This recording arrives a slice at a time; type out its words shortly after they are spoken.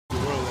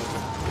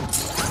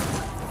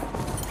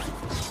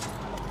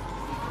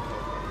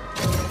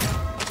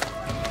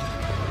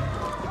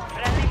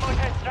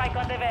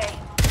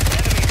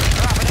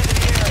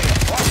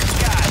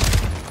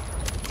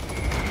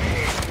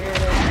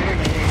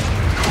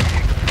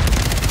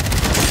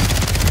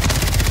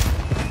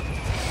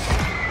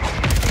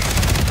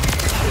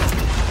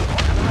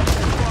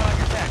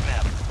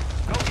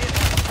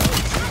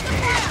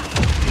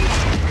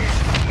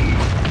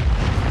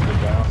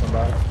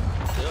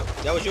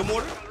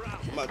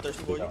I'm about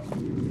thirsty for you.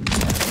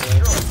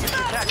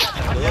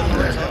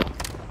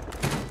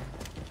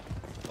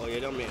 Oh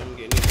yeah, I'm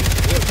getting it.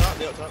 They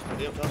up top.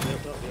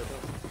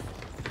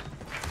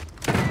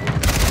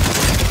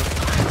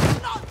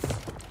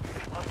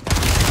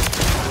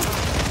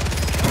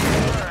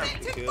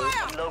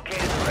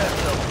 Located the rest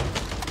of them.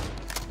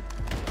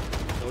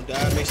 Don't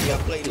die, make sure y'all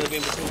play a little bit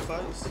in between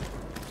fights.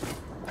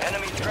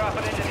 Enemies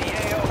dropping into the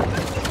AO.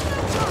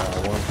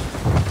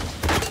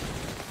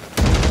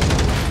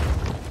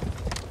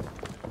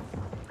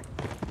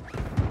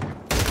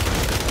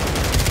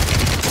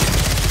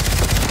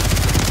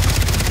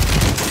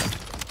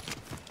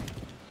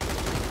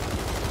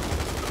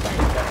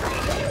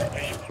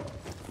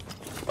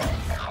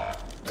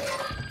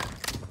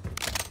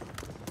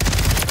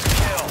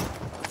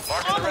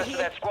 Marking the rest of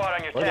that squad on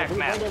your attack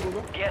map.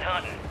 Get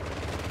hunting.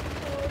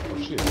 Oh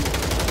shit.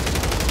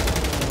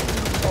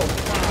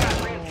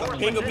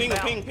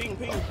 Ping.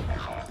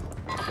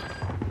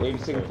 Wait,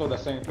 second floor, that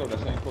same floor.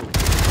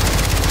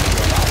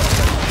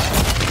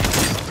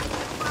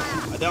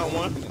 I down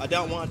one.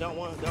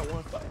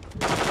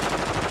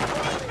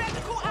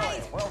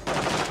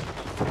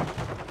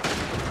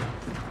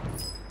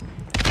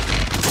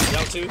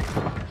 Down two.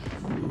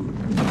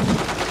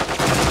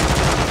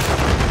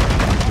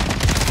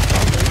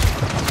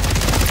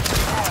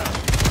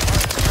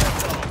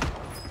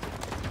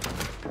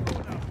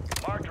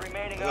 Marked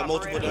remaining I got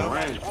multiple operators down. on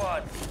that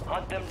squad.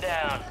 Hunt them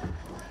down.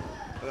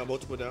 I got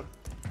multiple down.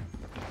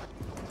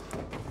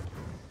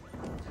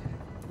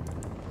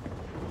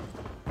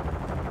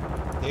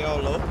 They all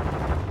low.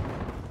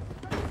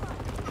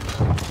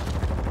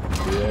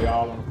 Yeah,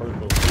 y'all on the first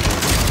floor.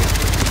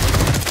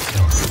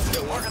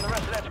 Marking the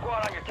rest of that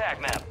squad on your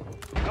attack map.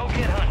 Go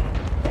get hunting.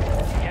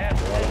 Gas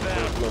is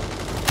inbound.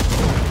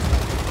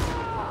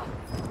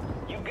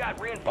 You've got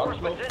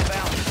reinforcements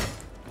inbound.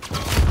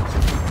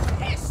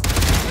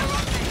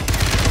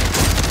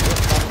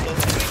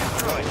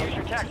 Use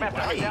your attack map to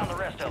hunt down the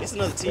rest of them. It's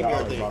another team here,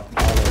 I think.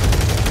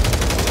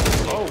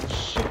 Oh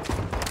shit.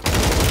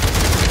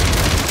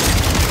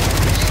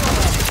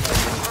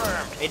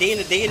 Hey, they in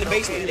the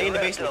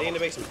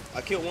basement.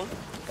 I killed one.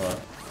 Alright.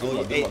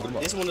 Oh, hey,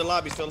 this one in the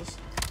lobbies, fellas.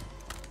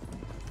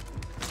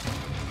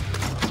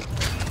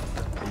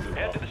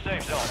 Head to the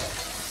safe zone.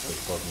 That's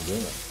fucking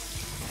good.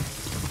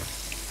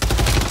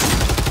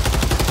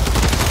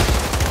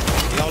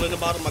 Y'all in the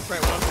bottom, my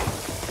crack one.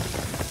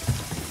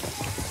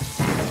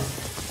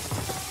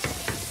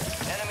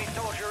 Enemy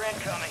soldier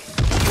incoming.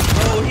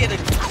 Oh, he had a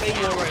big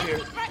one right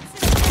here.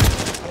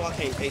 Oh, I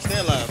can't. Hey, stay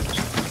alive.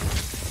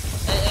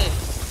 Hey.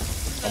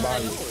 Come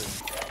on.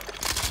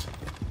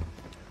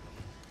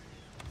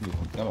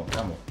 Come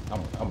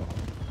on.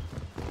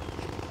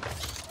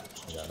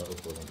 Yeah, that was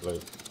fucking play.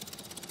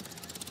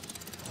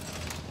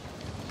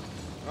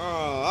 Oh,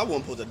 I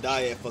wasn't supposed to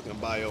die at fucking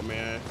bio,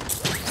 man.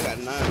 I got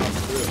 9 off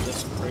the grip.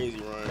 That's a crazy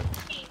run.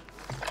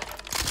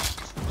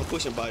 I'm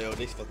pushing bio.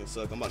 They fucking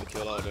suck. I'm about to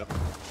kill all of them.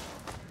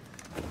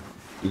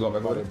 You going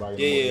back over there?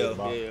 Yeah, I'm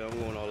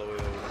going all the way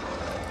over.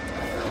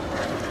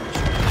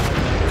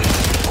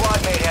 Squad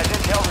mate has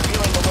intel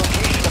revealing the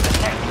location of the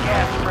next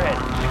gas spread.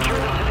 Secure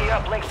them to the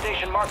uplink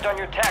station marked on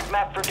your attack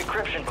map for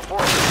decryption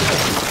before it's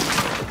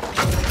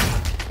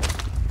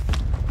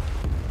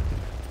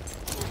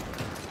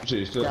Shit,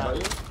 you still by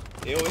you?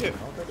 They over here. I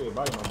don't think they're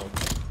by you no more.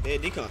 Yeah,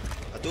 decon.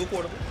 I threw a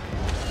portable.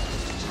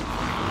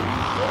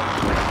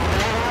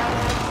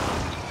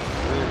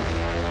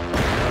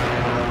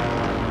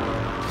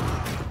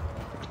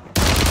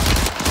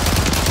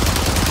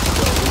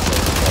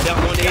 I down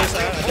one on the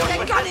inside. I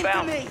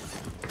down one.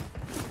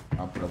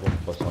 I'm gonna go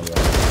bust on y'all.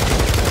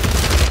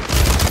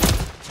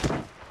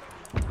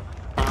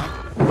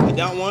 I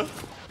down one.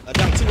 I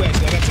down two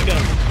actually. I got two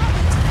down.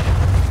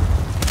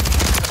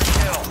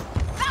 kill.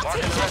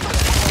 Marking the rest of the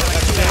squad.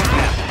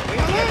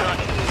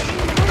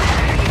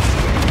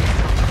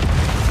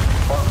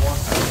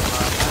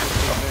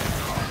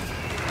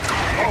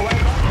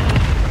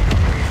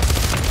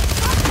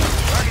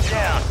 Target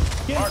down.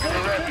 Marking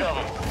the rest of them.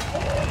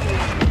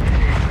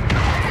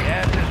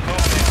 Gas is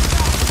moving.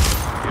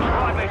 Your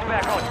squad mate's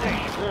back on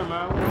station.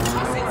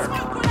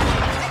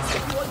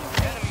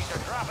 Enemies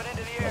are dropping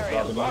into the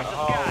area. Watch the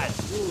skies.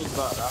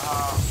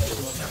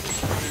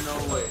 No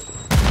way.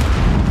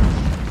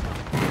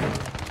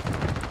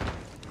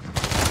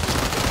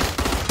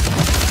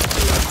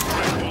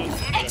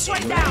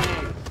 X-ray down.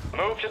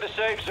 Move to the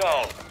safe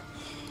zone.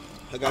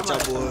 I got y'all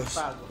boys.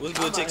 What's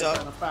good, TikTok?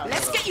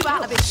 Let's get you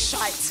out of this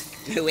shite.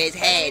 Who is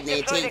head there,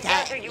 Deploy the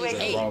TikTok? counter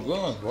UAV. Wrong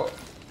guns, what?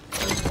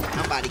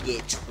 I'm about to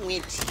get 20.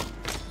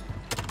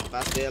 If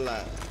I stay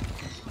alive.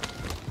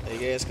 Hey,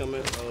 gas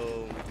coming. Oh,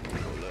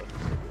 hold up.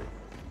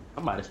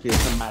 I'm about to steal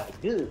somebody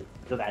good,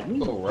 because I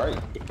need Oh, right.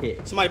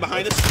 it. Somebody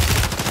behind us.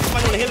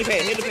 Somebody on the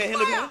helipad.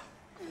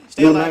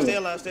 Stay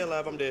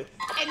alive. I'm dead.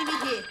 Enemy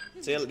here.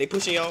 Stay alive. They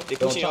pushing y'all. They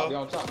on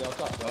top.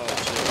 Oh,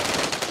 shit.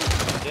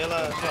 Stay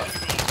alive.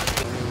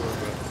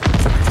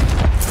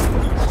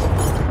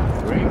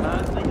 Great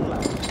minds think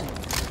alike.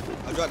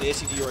 I dropped the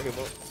SCG right here,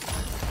 bro.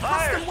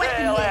 Fire Custom weapon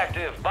sale here.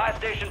 active. Buy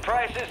station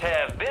prices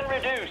have been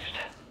reduced.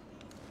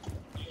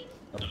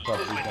 That's the top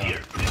of the time.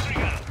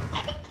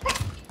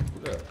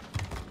 Look at that.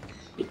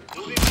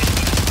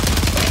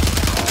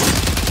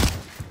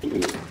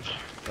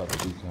 Top of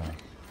the time.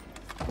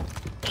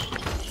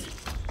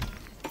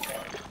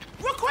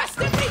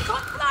 Requesting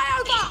recon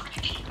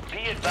flyover.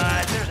 Be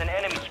advised, there's an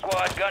enemy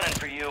squad gunning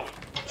for you.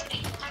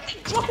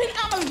 Dropping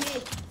ammo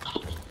here.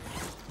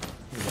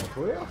 You got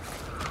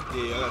 12?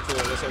 Yeah, I got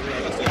 12. Let's have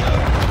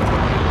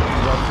that.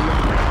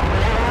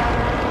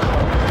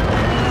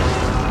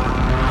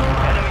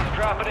 Enemies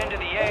dropping into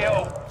the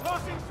AO.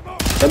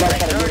 Somebody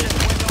got a Surgeon's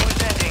window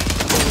is ending.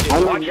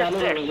 Watch your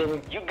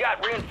six. You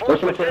got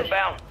reinforcements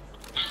inbound.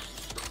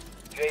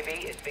 UAV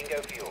is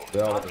bingo fuel.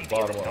 They're all at the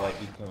bottom of like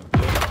these coming.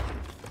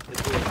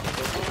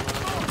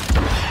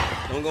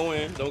 Don't go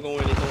in. Don't go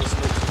in. They throwing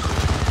smoke.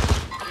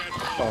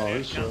 Oh,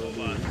 he sure did.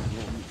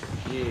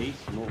 Yeah, he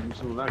smoked me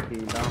soon as I came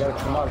You down. gotta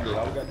come out of there.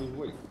 All we gotta do is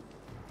wait.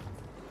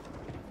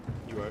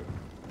 You right.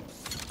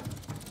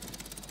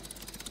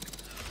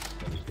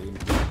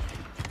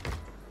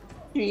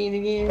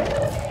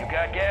 You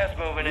got gas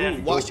moving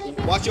in.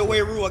 Watch your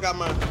way, Rue. I got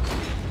mine.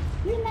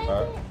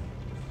 Alright.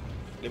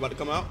 They about to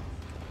come out.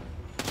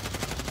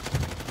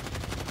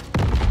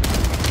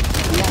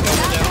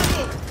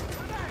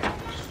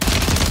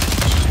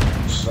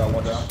 Got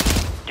one down.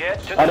 Get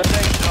to the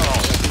safe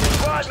zone.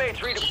 Squad mates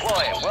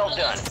redeploying. Well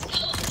done.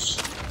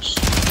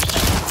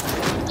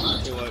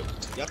 Hey,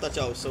 what? Y'all thought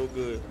y'all was so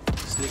good.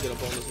 Sneaking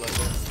up on us like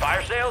that.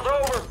 Fire sale's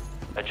over.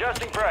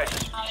 Adjusting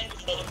prices.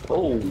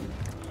 Oh.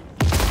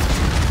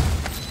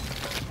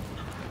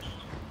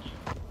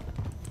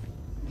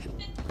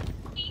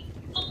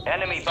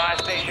 Enemy buy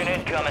station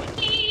incoming.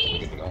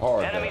 Getting a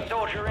hard Enemy drive.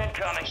 soldier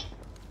incoming.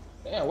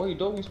 Damn, what you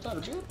doing? We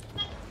started, dude.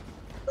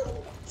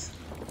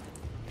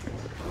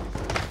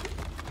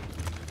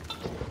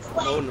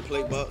 I'm holding the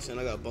plate box and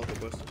I got a bunker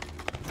buster.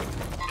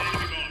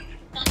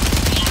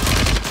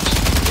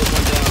 Get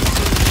one down.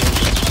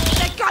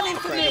 They're gunning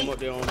for Crack them me. up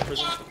there on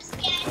prison.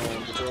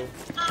 Patrol.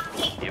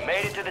 You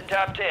made it to the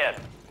top 10.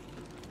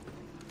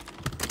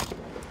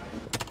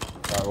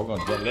 Alright, we're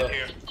gonna jump left.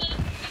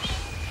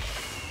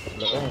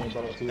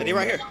 Hey, they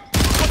right here.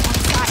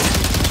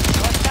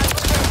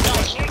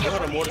 You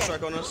had a mortar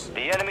strike on us.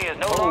 The enemy is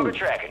no longer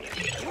tracking you.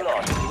 You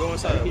lost. We go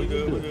inside. We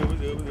good. We good. We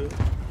good. We good.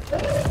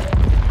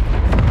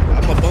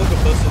 I'm a bunker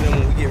buster them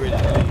when we get ready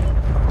to leave.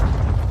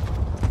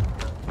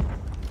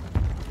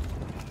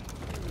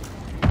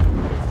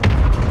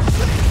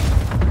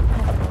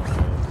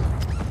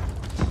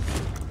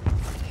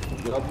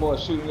 Y'all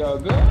boys shooting y'all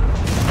good? I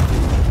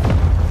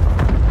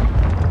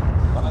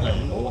don't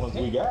even know what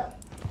we got.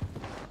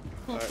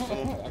 Alright, come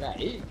on. I got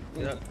 8.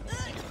 Yeah.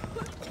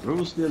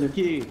 Rue's still a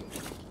kid.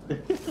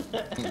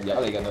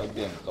 Y'all ain't got no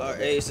damn. Alright,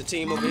 hey, it's a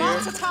team over here.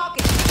 Mark the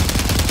target.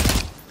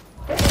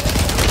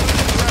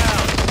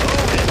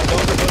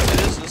 Bunker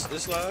buster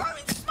this slide.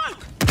 Throwing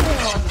smoke.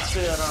 The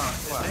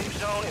safe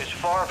zone is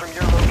far from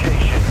your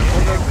location.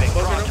 Moving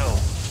pronto.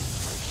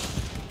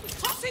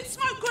 Tossing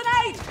smoke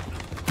grenade.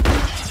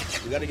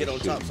 We gotta get on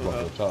top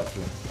somehow. Top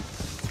too.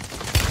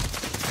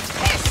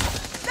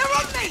 Yes. They're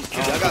on me.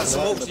 I got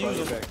smokes.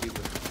 Use them.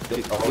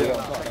 Oh, we got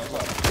on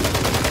top.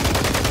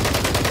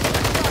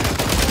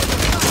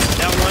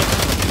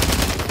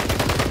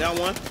 Down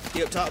one.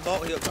 He up top,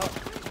 ball. He up top.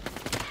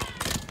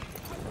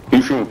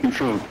 Keep shooting, keep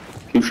shooting.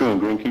 Keep shooting,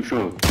 Green, keep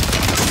shooting.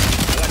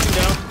 I got two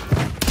down.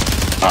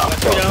 Ah,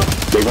 Got two down.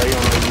 fuck. They right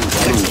on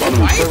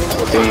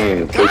the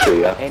damn,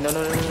 appreciate ya. Hey, no,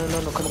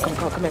 come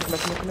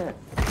here.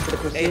 Put a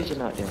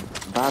precision out there.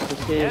 Buy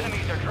precision.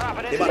 Enemies are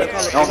dropping They in about the to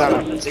call area.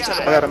 it. They trying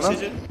to I got have enough.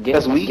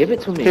 precision. Give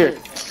it to me. Here.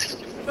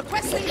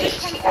 Requesting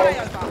recon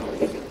flyover.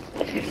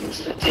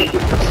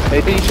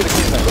 Hey, D, you should have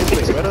kept that.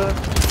 Wait, brother.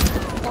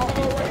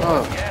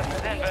 Gas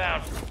is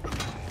inbound.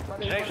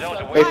 Safe zone's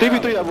Hey, away.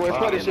 3v3, that boy.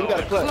 Play this shit. We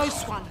gotta play.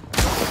 Close one.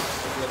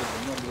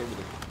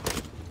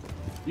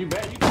 You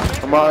bet.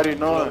 I'm already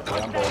knowing.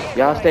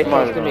 Y'all stay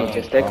close to me.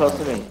 Just stay close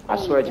to me. I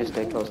swear, just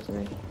stay close to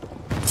me.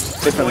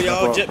 Come on,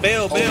 y'all.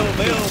 Bail.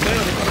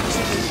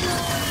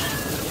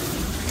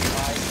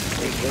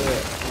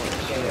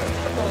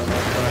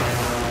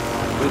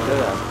 We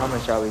good. I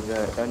promise y'all we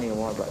good. Don't even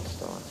worry about the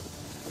storm.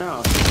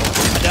 No.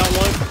 I down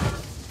one.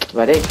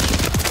 But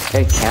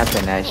they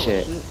capping that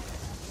shit.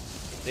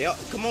 They up.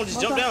 Come on, just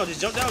jump down.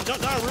 Jump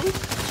down, Rue.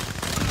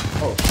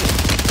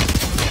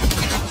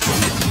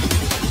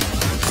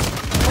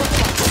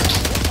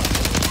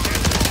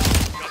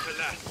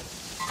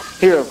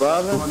 Here,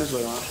 revolving. Come on this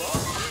way,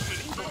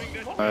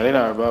 huh? They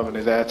not revolving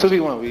his ass.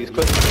 2v1, we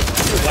quick.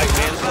 White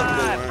man, fuck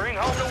Alright, going, bring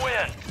home the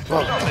win.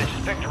 Some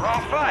bitches picked the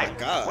wrong fight.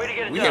 God, Way to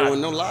get it we ain't done.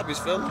 win no lobbies,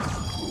 fellas.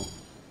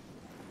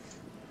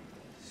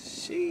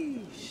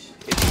 Sheesh.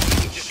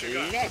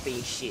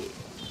 Slapping shit.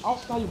 I don't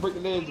see how you break the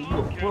legs and you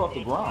will pull off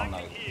the ground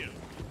like.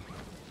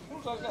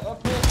 Who's like that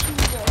up there? Shoot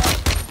that.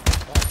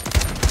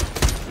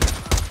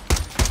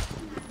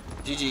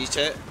 GG's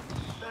chat.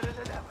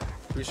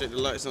 Appreciate the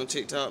likes on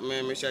TikTok,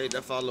 man. Make sure you hit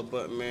that follow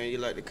button, man. You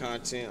like the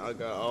content. I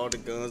got all the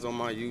guns on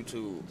my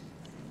YouTube.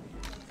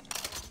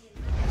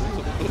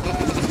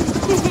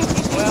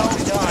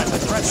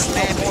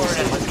 snap Forward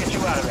and it. let's get you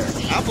out of there.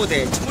 I put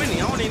that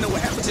 20. I don't even know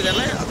what happened to that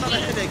last. I thought I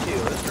had that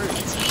kill. That's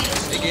crazy.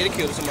 They gave the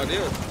kill to somebody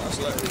else. I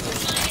slept.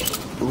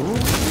 Ooh.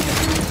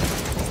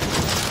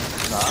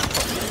 Nah, I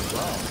fucking ain't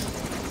wrong.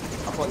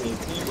 I fucking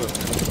team with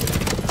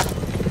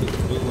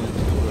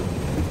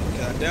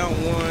Got down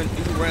one.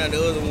 You ran the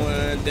other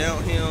one.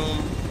 Down him.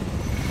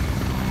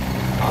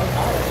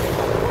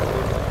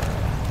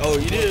 Oh,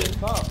 you did?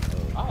 I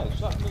had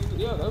shot niggas.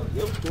 Yeah,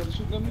 they was still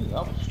shooting at me. I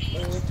was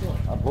shooting at them.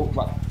 I broke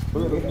my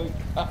foot of niggas.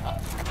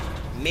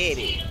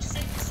 Medic.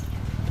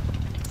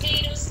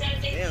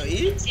 Damn,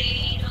 you?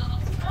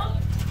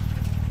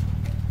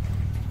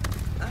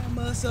 I'm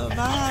a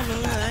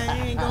survivor.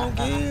 I ain't gon'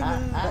 give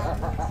up.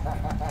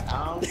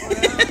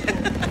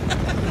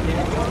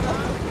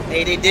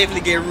 Hey, they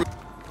definitely get root.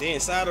 They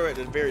inside or at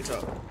the very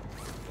top?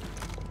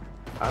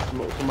 I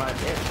smoked somebody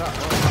at the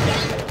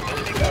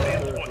top.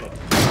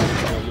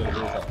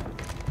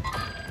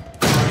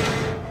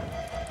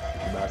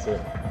 That's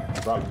it.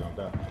 You probably jumped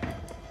out.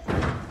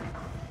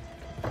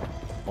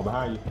 Oh,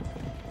 behind you.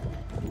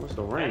 What's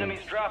the range?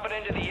 Enemies dropping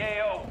into the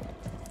AO.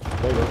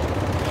 There you go.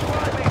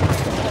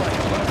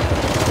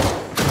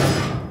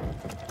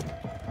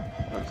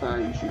 What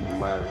time you shooting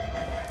somebody?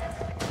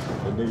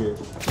 The nigga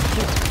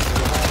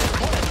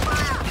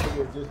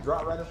just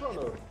dropped right in front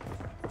of him.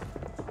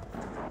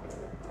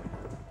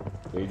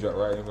 Yeah, he dropped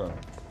right in front of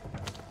him.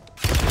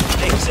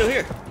 Hey, he's still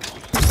here.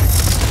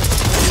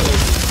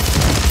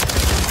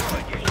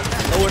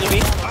 Nowhere to be.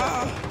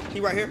 Ah, he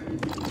right here.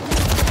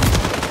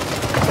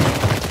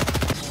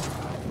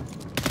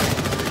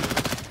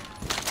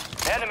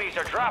 Enemies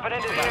are dropping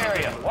into the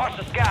area. Watch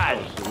the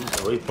skies.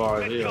 He's way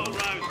far as hell. Yeah,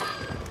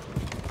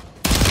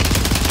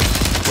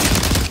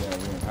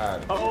 we ain't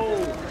hiding. Oh!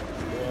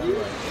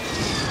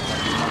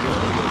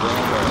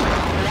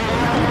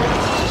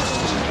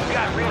 You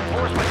got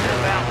reinforcements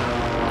inbound.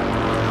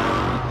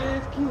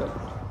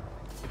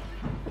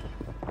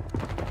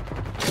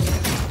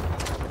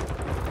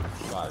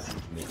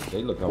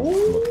 They look like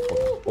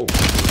motherfuckers. Oh.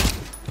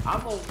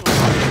 I'm on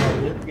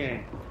this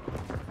game.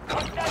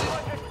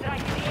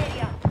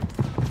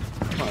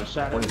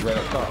 Shot One is right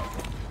up top.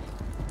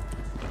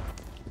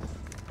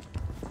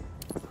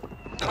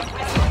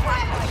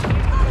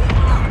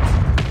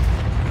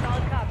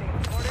 Solid copy.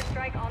 Mortar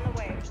strike on the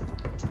way.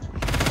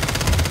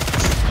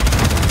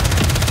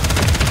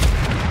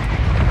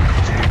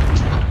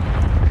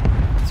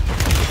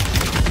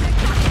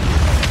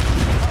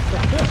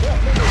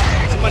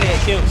 Somebody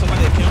had killed.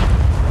 Somebody had killed.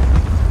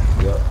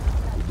 Yeah,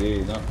 we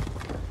did, no.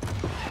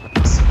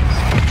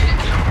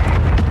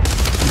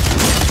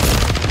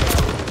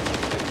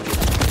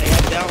 Hey,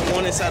 I down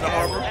one inside the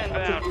harbor.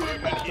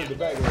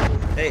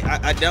 Hey,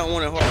 I down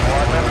one in harbor.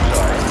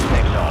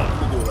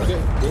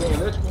 They ain't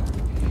electrical.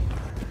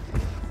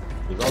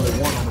 There's only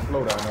one on the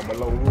floor down there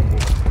below roof.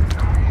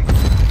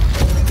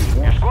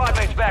 Your squad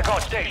mates back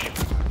on station.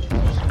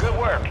 Good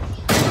work.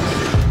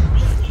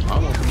 I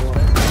want some more.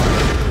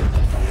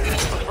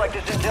 Looks like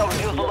this intel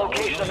reveals the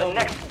location of the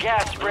next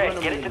gas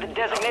spread. Get it to the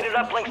designated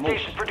uplink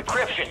station for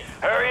decryption.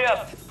 Hurry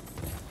up.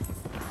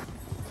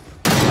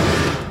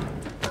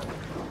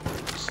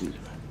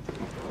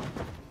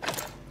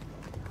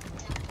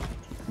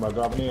 Am I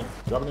dropping in?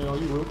 Dropping in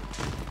on you, Ruth?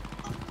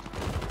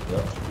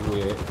 Yep, go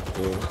ahead.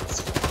 Go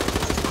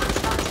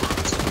ahead.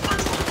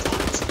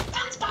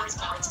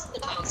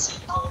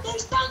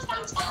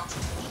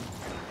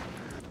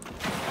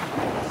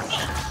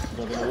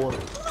 Jump in the water.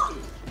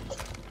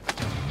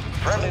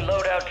 Friendly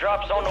loadout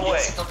drops on the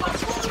way.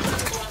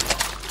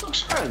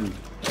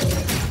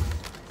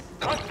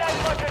 Hostile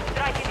mortar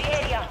strike in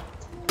the area.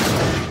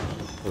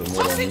 Put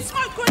more on me. Tossing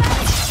smoke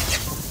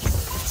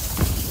grenade!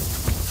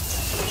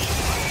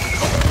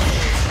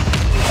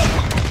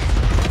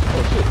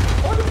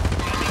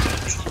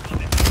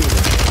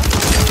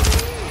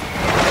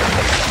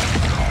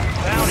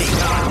 Bounty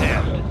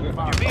contest. You're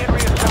being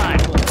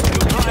reassigned.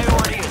 Your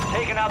priority is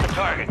taking out the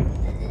target.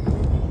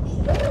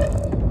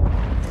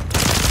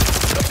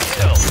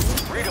 Kill.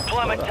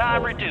 Redeployment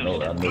time reduced.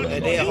 No, I knew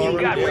that. They You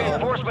got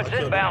reinforcements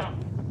inbound.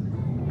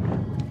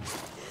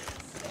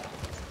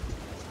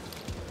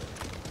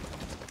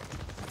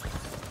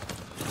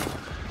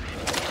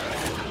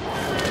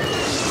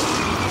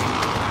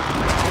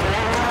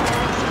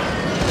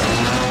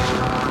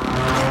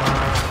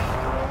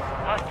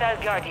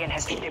 Hostile Guardian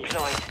has been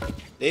deployed.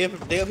 They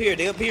up here.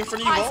 They up here in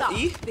front of you, Eyes Walt. up.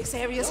 E. This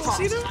area's You hot.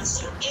 see them?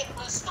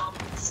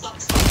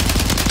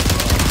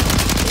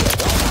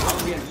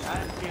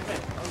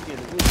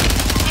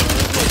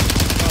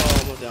 Oh,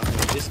 almost down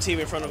here. There's a team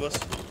in front of us.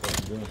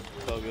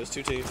 Oh, good. It's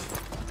two teams.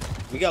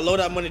 We got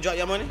loadout money. Drop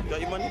your money. Drop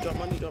your money. Drop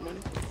money. Drop money.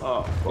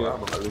 Oh, Yeah.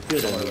 I'm about to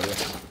kill that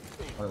nigga.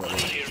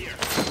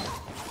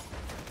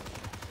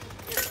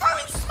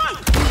 Throwing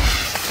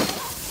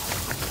smoke!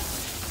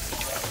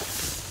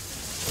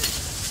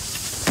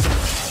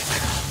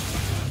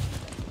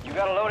 You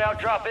got a loadout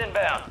drop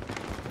inbound.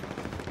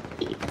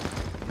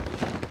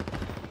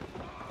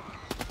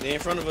 They in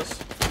front of us.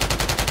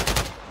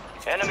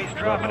 Enemies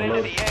dropping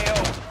into the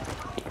AO.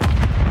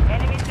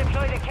 Enemies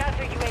deployed a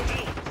counter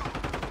UAV.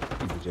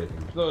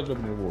 Jacob. Slow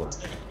jumping in the water.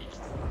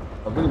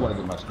 I really want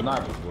to get my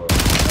sniper, bro.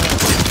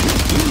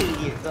 You need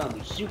to get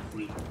something to shoot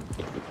with.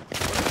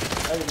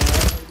 Hey, man.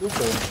 This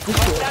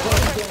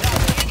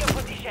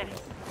Position.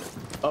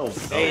 Oh,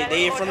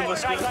 They in front of us.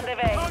 Strike on the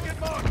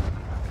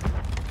way.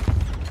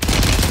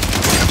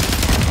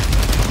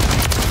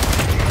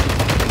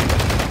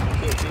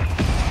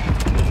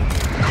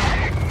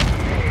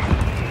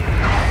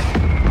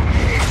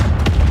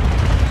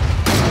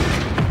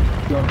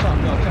 Yo,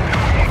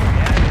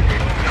 top.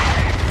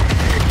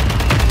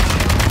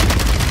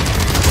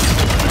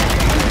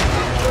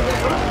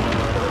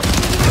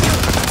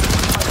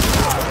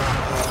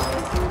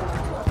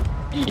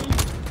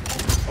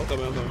 Okay,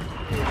 man.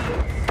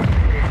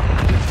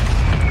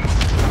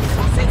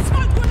 Tossing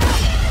smoke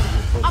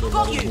grenade. I've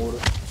got you.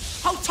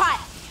 Hold tight.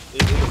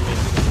 Just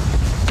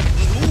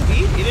move,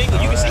 E. It ain't.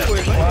 You can see where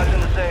it's Squad's at.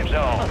 in the safe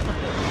zone.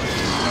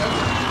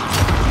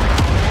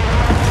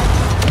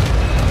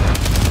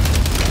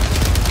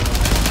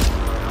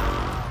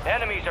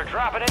 Enemies are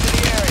dropping into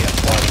the area.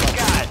 Watch the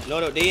skies.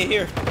 No, they in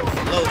here.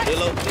 Low.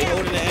 They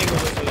holding the angle.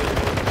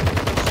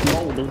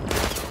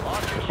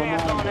 Launch your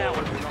chance on that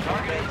one.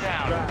 Target is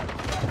down.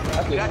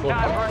 Got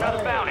time for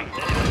another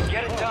bounty.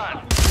 Get it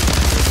done.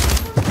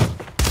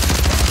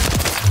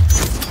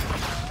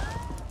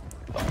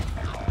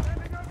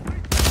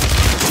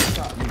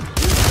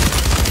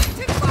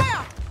 Take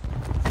fire.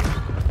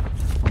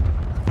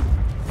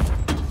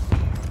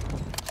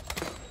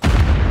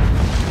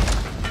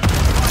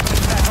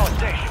 Back on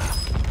station.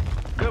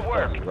 Good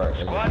work. Right.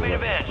 Squad mate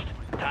avenged.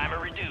 Timer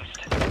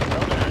reduced.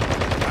 Well done.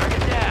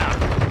 Target down.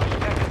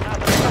 Expect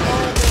another.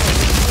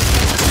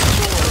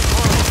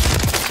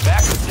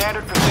 Back to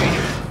standard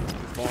procedure.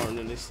 Farm,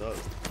 then they suck.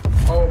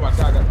 Oh my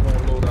god, I got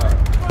one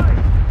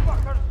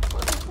loadout.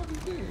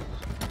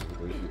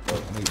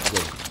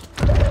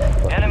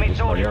 Enemy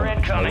soldier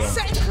incoming.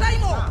 Setting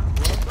claymore.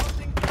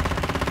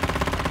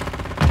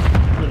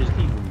 put his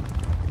people.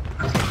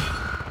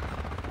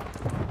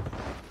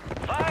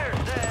 Fire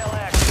sale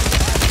action.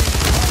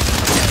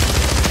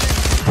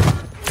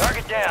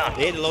 Target down.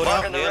 They had to load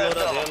out. Marking the They had rest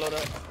to of load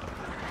them. out.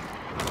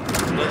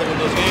 Another one of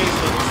those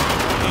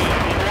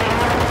games.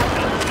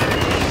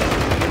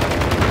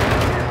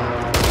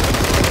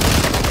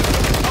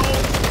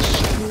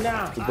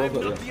 Now,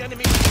 The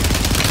enemy.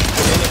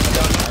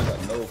 I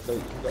got no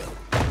place.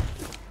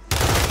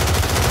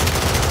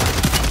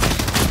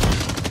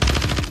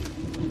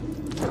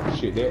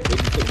 Shit, they can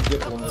take the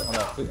dip on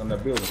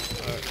that building.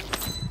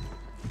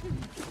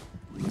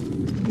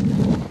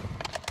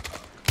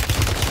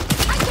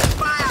 Taking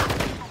fire.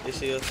 This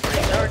here.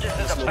 Resurgence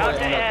is about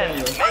to end.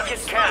 Make it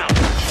count.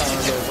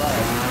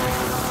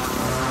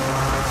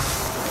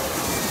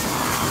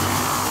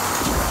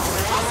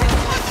 Tossing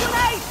smoke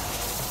grenade.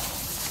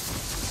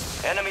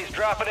 Enemies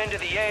dropping into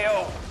the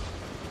AO.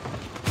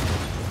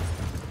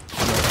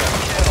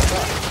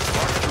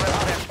 Mark the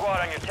rest of that squad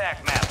on your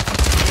tac map.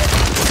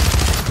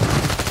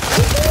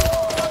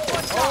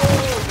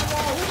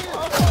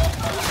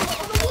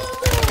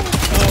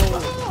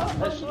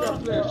 She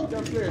got flares. You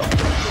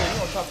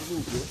on top of the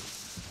roof,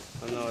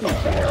 I know it. You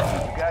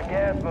got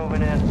gas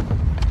moving in.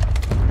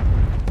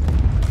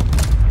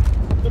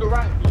 to the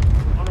right,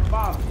 on the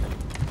bottom.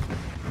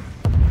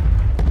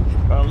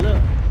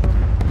 Look.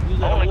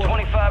 Only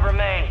 25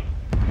 remain.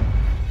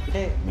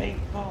 That may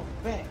fall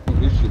back.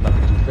 This shit might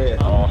be too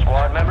fast. All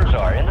squad members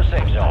are in the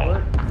safe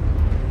zone.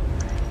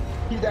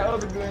 He that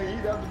other gun, he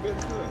that other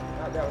best gun.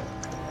 Not that one.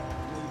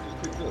 He just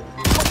picked up.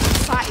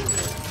 Sighted.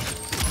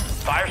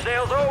 Fire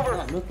sale's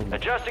over.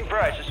 Adjusting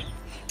prices.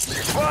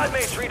 Squad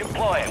mates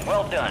redeploying.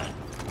 Well done.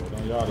 Hold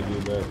on, y'all to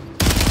get back.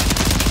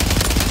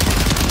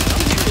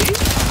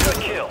 Good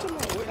kill.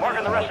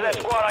 Marking the rest of that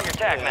squad on your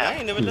tac I map.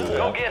 ain't never done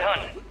Go that. get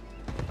hunting.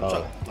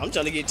 I'm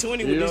trying to get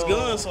 20 with these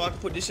guns so I can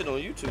put this shit on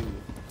YouTube.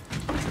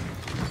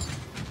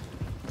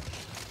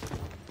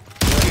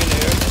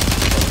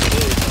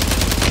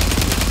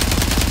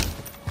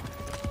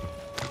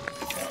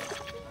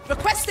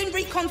 Requesting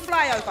recon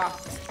flyover.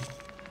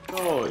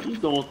 Oh, you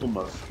going through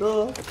my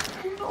stuff.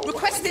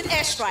 Requesting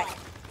airstrike.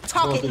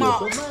 Target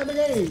marked.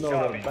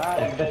 Resurgence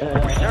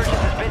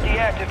has been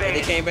deactivated.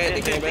 They came back,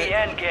 This they came is back. the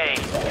end game.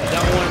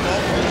 Down one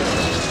more.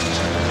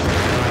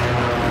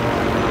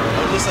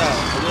 On this side.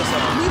 On this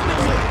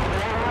side.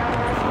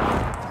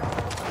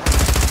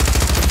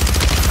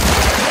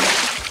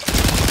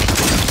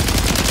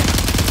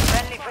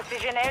 Friendly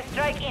precision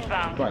airstrike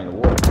inbound. Find the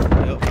water.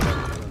 Yep.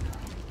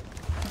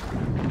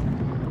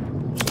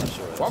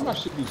 Why my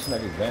shit be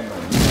snagging bang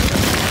on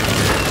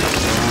me?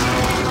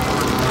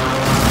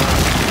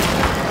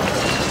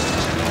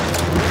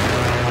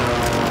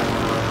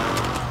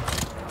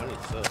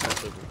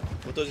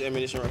 What those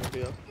ammunition right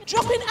here?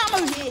 Dropping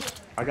ammo here.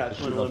 I got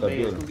Shoot 21 out that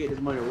bands. building. Come get this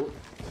money, Rook.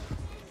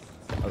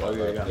 I got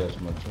gas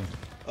in my trunk.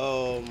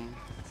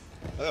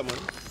 I got money.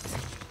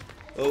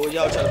 Oh,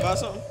 y'all trying to buy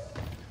something?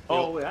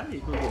 Oh, wait, I need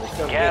to go get a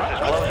stuff. Gas is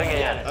closing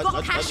in. I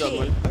dropped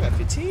money. I got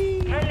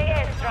 15. Friendly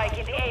airstrike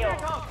in the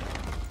AO.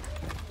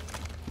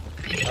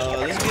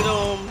 Let's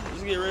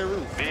Just get red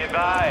roof. Be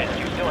advised,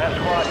 you still have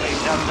squad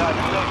mates outside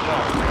the safe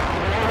zone.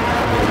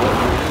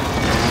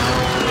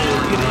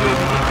 Get the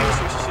UAV,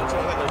 switch shit to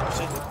like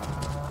precision.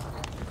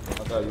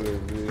 I thought you were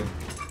good.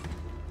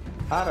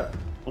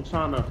 I'm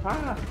trying to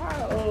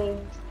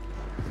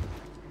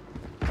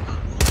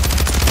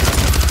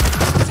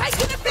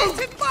Taking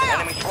effective fire!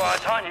 Enemy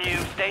squad's hunting you.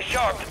 Stay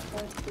sharp.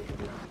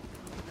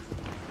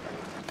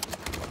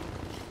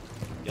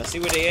 Y'all see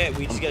where they at?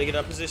 We just gotta get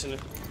our position.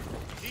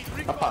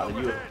 I popped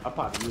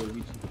the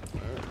UAV.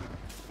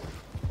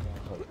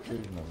 I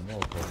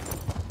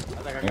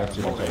think I got a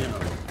mortar and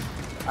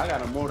I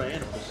got a mortar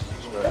and a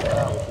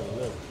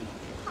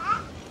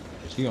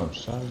Is he on the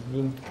side,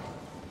 dude?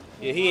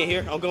 Yeah, he ain't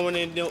here. I'm going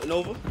in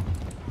Nova.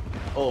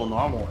 Oh no,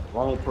 I'm on the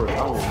wrong person.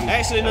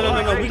 Actually, no.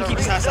 We can keep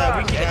this outside.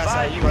 We can keep it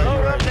outside. You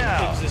right.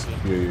 Take position.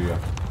 Yeah.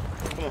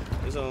 Come on.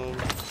 It's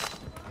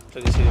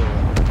play this hill.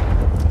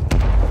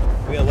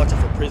 We gotta watch out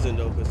for prison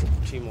though, cause the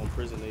team on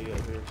prison they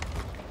got here.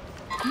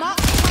 Mark.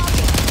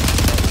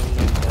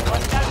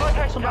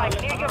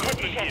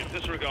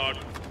 Disregard.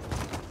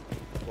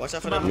 Watch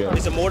out for them.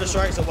 It's a mortar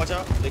strike, so watch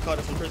out. They caught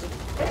it from prison.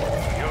 You're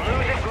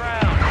losing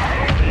ground.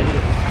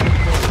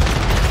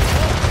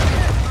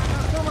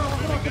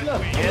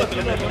 Get to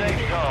the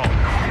safe zone.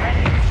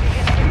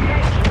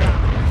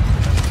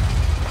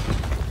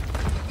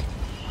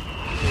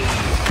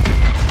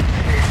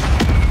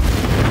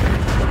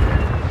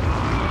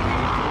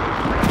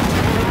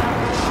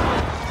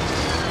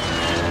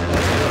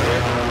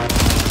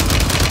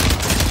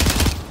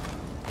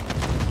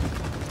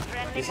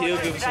 This hill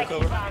give us some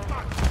cover. Got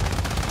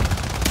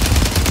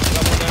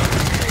one down.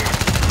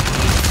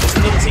 There's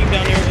another team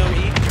down there, E.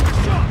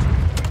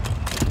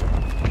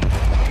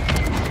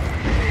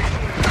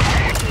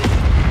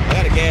 I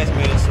got a gas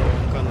man, so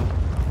I'm kind of.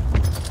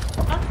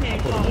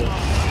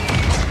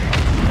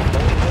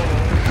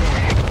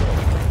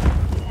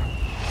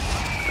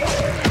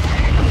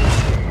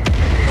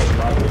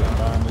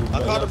 I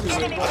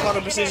caught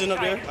a precision up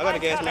there. I got a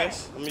gas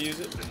mask. I'm gonna use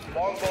it.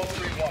 Longbow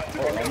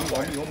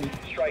 3-1.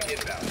 Strike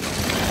inbound.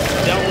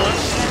 Down one.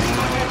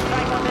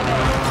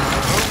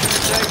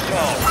 Safe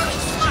zone.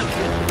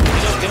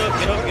 Get up.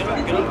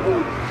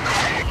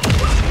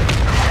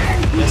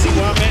 Y'all see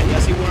where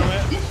I'm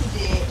at?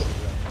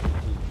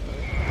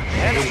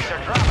 Enemies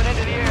are dropping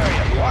into the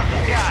area. Watch the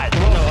skies. I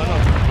know.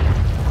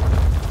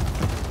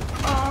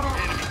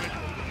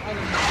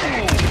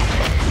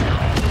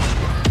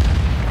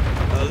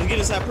 Let's get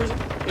inside prison.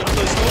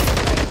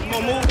 Come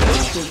on, move.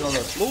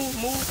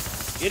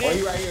 Get in. Oh,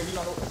 you right here. You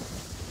know.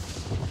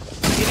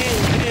 Get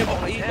in, boy.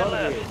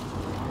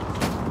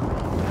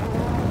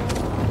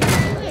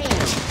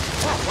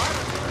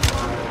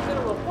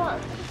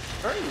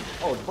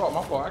 Oh, bro,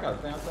 my fault. I got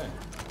the damn thing.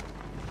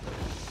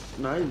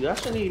 No, that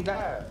shouldn't even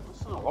die.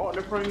 What's up? All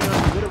in front of you, in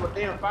the middle of a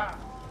damn fire.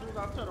 As soon as I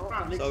turn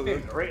around, niggas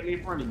standing directly in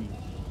front of me.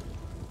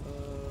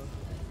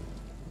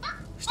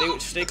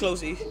 Stay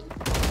close, E.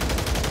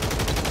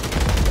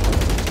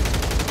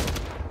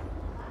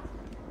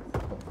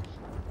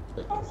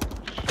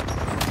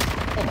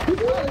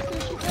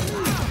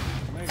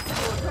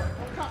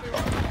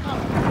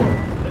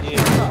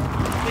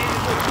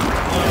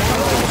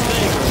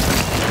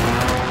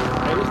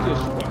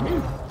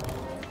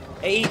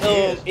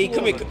 Hey,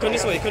 come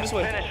this way. Finish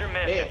your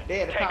mission.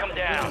 Take them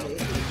down.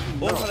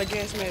 What kind of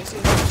gas mask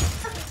is?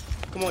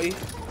 Come on, E.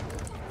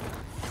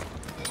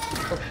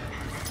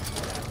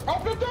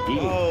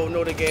 Oh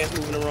no, the gas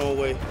moving the wrong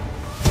way.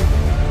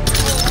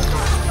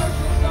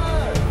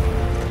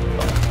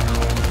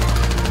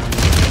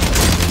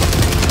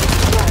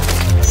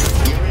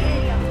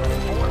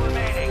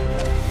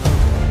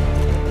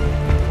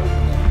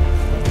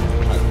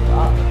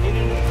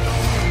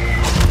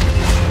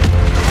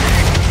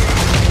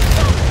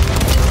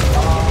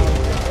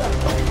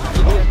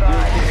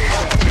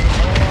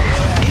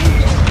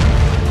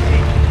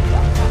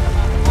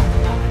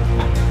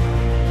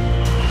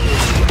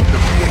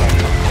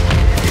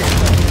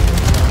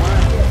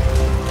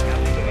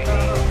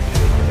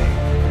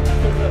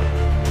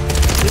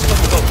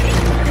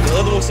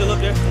 Still up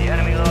there? The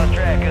enemy lost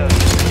track of you.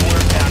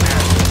 Work down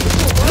there.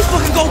 Let's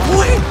fucking go,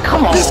 boy!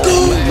 Come on! Let's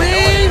go,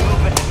 man!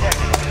 Movement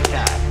detected at this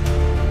time.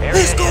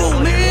 Let's go,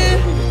 man!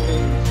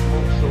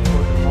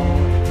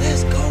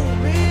 Let's go,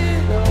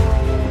 man!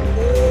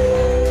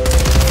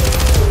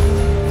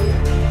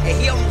 Hey,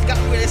 he almost got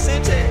me with that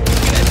syntax.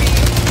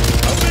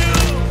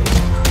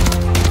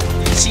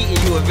 You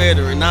cheating, you a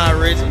veteran. Nah,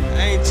 Reggie. I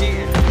ain't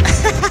cheating.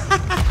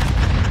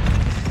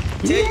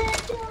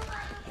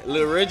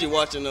 Little Reggie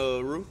watching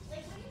Roo.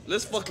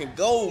 Let's fucking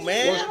go,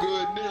 man. What's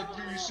good,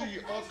 nephew? You see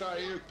Uncle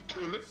here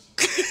killing.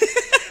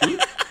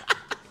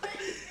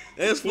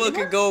 Let's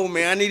fucking go,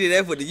 man. I needed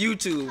that for the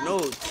YouTube. No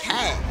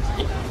cap.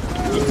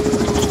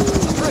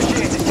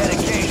 Appreciate the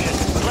dedication,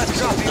 but let's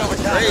drop the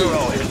overtime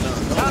heroic.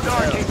 Time to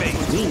RTB.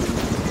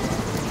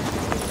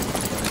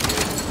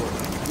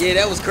 Yeah,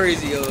 that was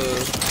crazy,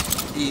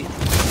 E.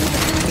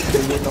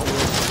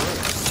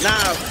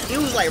 Nah, it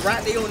was like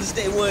right there on the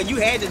stage. Well, you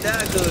had to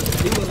die because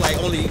it was like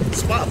only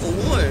spot for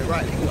one,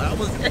 right? I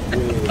was.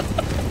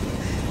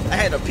 I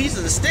had a piece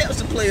of the steps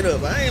to plate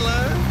up. I ain't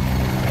lying.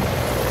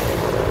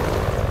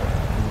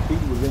 He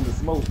was in the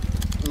smoke.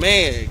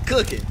 Man,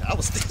 cooking. I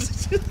was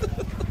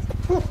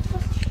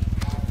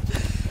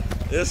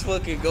Let's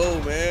fucking go,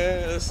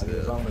 man. I guess I'm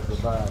gonna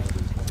survive with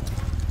this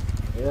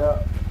one.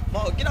 Yeah.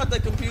 Mark, get out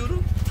that computer.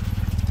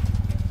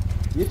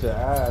 Get your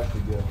eyes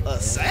together.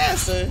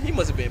 Assassin? Man. He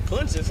must have been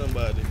punching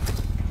somebody.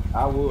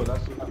 I would. I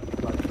should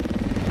have like.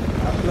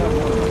 I should have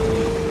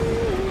one.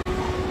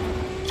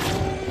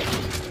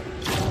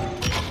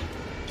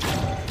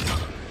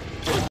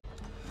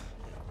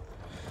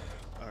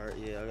 Alright,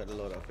 yeah, I got the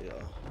loadout for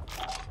y'all.